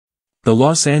The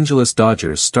Los Angeles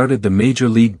Dodgers started the Major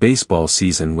League Baseball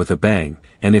season with a bang,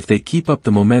 and if they keep up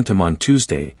the momentum on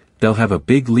Tuesday, they'll have a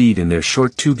big lead in their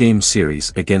short two-game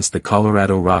series against the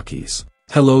Colorado Rockies.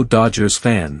 Hello Dodgers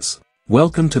fans.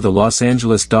 Welcome to the Los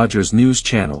Angeles Dodgers news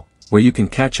channel, where you can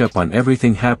catch up on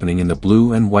everything happening in the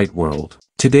blue and white world.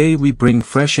 Today we bring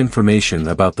fresh information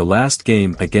about the last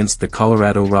game against the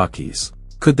Colorado Rockies.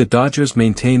 Could the Dodgers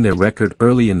maintain their record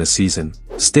early in the season?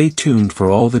 Stay tuned for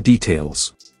all the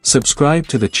details. Subscribe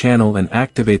to the channel and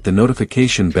activate the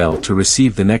notification bell to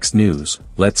receive the next news.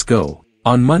 Let's go.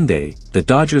 On Monday, the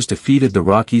Dodgers defeated the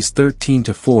Rockies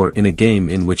 13-4 in a game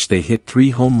in which they hit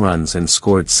 3 home runs and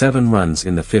scored 7 runs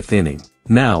in the 5th inning.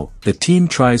 Now, the team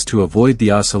tries to avoid the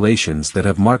oscillations that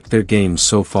have marked their games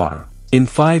so far. In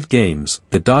 5 games,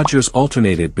 the Dodgers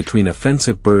alternated between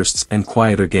offensive bursts and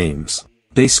quieter games.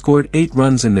 They scored 8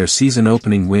 runs in their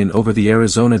season-opening win over the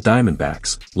Arizona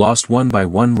Diamondbacks, lost one by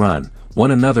 1 run,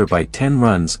 won another by 10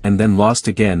 runs and then lost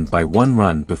again by 1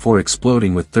 run before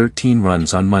exploding with 13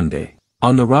 runs on Monday.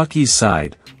 On the Rockies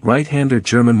side, right-hander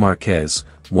German Marquez,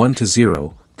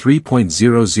 1-0,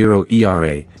 3.00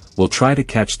 ERA, will try to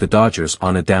catch the Dodgers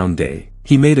on a down day.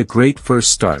 He made a great first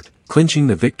start, clinching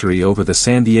the victory over the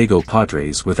San Diego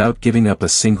Padres without giving up a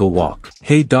single walk.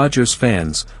 Hey Dodgers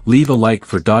fans, leave a like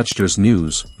for Dodgers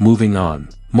news. Moving on.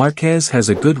 Marquez has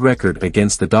a good record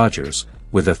against the Dodgers,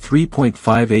 with a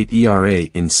 3.58 ERA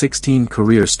in 16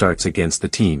 career starts against the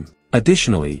team.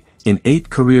 Additionally, in 8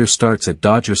 career starts at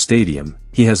Dodger Stadium,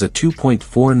 he has a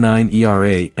 2.49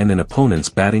 ERA and an opponent's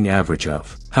batting average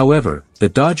of. However, the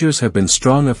Dodgers have been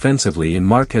strong offensively and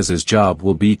Marquez's job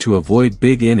will be to avoid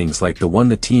big innings like the one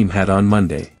the team had on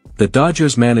Monday. The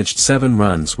Dodgers managed 7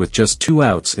 runs with just 2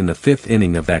 outs in the 5th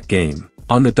inning of that game.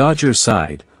 On the Dodgers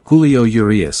side, Julio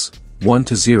Urias,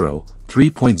 1-0,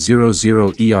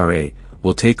 3.00 ERA,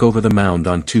 will take over the mound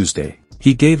on Tuesday.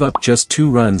 He gave up just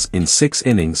 2 runs in 6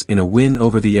 innings in a win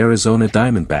over the Arizona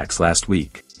Diamondbacks last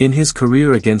week. In his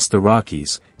career against the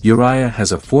Rockies, Urias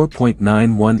has a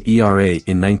 4.91 ERA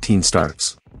in 19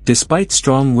 starts. Despite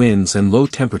strong winds and low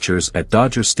temperatures at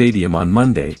Dodger Stadium on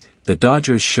Monday, the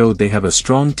Dodgers showed they have a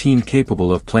strong team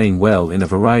capable of playing well in a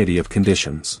variety of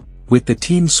conditions. With the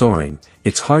team soaring,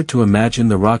 it's hard to imagine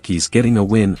the Rockies getting a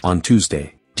win on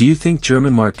Tuesday. Do you think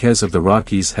German Marquez of the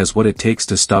Rockies has what it takes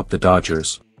to stop the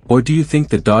Dodgers? Or do you think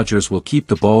the Dodgers will keep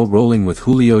the ball rolling with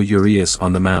Julio Urias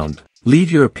on the mound?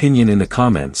 Leave your opinion in the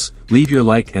comments, leave your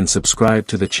like and subscribe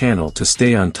to the channel to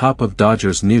stay on top of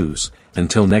Dodgers news.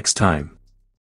 Until next time.